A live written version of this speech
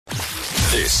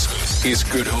This is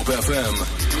Good Hope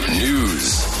FM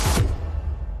News.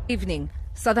 Evening.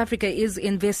 South Africa is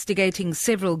investigating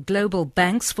several global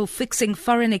banks for fixing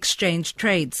foreign exchange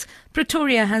trades.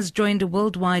 Pretoria has joined a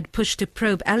worldwide push to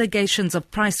probe allegations of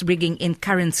price rigging in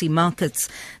currency markets.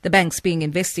 The banks being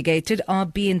investigated are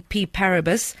BNP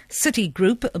Paribas,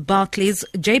 Citigroup, Barclays,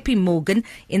 JP Morgan,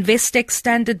 Investec,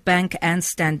 Standard Bank and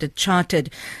Standard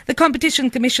Chartered. The Competition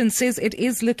Commission says it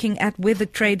is looking at whether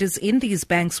traders in these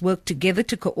banks work together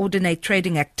to coordinate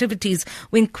trading activities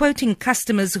when quoting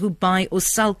customers who buy or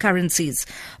sell currencies.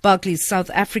 Barclays' South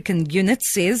African unit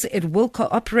says it will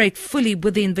cooperate fully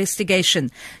with the investigation.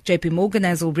 JP Morgan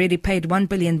has already paid R1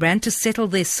 billion to settle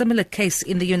their similar case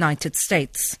in the United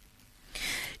States.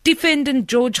 Defendant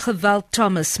George Geweld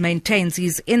Thomas maintains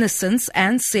his innocence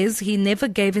and says he never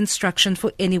gave instruction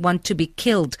for anyone to be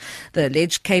killed. The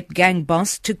alleged Cape gang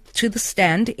boss took to the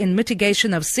stand in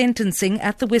mitigation of sentencing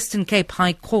at the Western Cape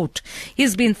High Court. He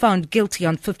has been found guilty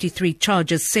on 53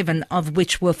 charges, 7 of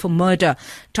which were for murder.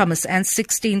 Thomas and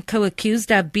 16 co-accused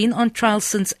have been on trial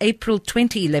since April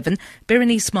 2011.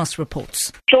 Berenice Moss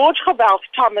reports. George Geweld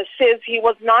Thomas says he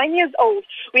was 9 years old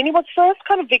when he was first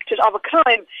convicted of a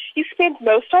crime. He spent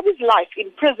most of his life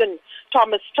in prison.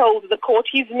 Thomas told the court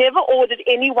he's never ordered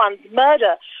anyone's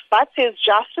murder, but says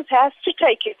justice has to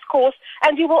take its course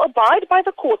and he will abide by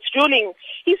the court's ruling.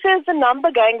 He says the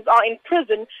number gangs are in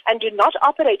prison and do not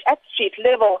operate at street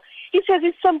level. He says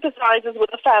he sympathizes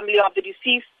with the family of the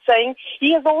deceased, saying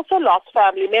he has also lost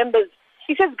family members.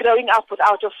 He says growing up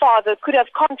without a father could have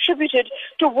contributed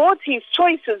towards his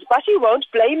choices, but he won't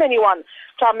blame anyone.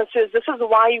 Thomas says this is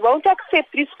why he won't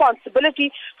accept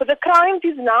responsibility for the crimes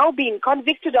he's now being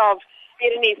convicted of.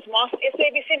 Berenice Moss,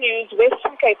 SABC News,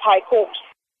 Western Cape High Court.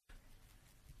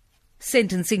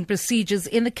 Sentencing procedures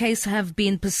in the case have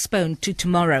been postponed to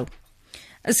tomorrow.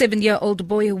 A 7-year-old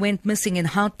boy who went missing in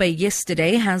Hout Bay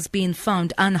yesterday has been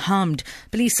found unharmed.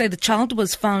 Police say the child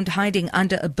was found hiding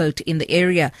under a boat in the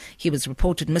area. He was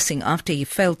reported missing after he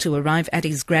failed to arrive at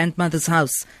his grandmother's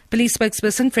house. Police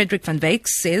spokesperson Frederick van Wyk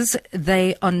says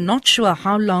they are not sure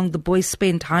how long the boy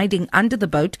spent hiding under the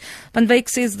boat. Van Wyk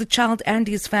says the child and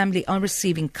his family are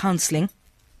receiving counselling.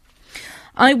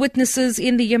 Eyewitnesses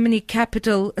in the Yemeni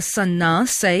capital Sana'a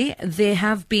say there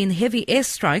have been heavy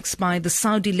airstrikes by the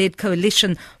Saudi-led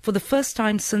coalition for the first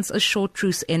time since a short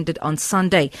truce ended on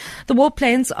Sunday. The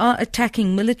warplanes are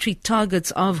attacking military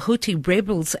targets of Houthi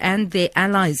rebels and their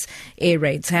allies. Air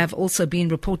raids have also been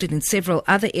reported in several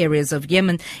other areas of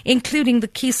Yemen, including the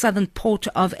key southern port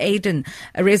of Aden.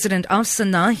 A resident of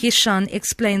Sana'a, Hishan,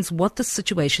 explains what the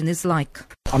situation is like.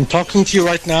 I'm talking to you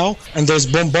right now, and there's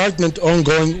bombardment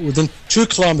ongoing within 2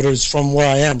 kilometers from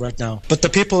where I am right now. But the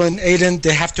people in Aden,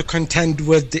 they have to contend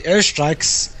with the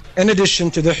airstrikes, in addition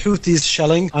to the Houthis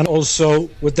shelling, and also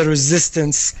with the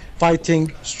resistance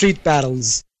fighting street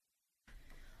battles.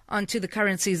 On to the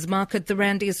currencies market. The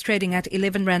rand is trading at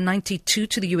 11 rand 92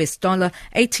 to the US dollar,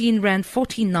 18 rand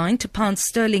 49 to pound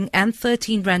sterling and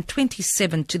 13 rand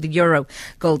 27 to the euro.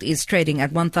 Gold is trading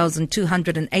at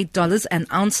 $1,208 an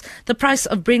ounce. The price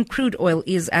of Brent crude oil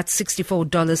is at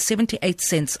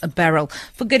 $64.78 a barrel.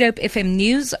 For Good Hope FM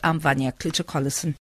News, I'm Vanya Kluter-Collison.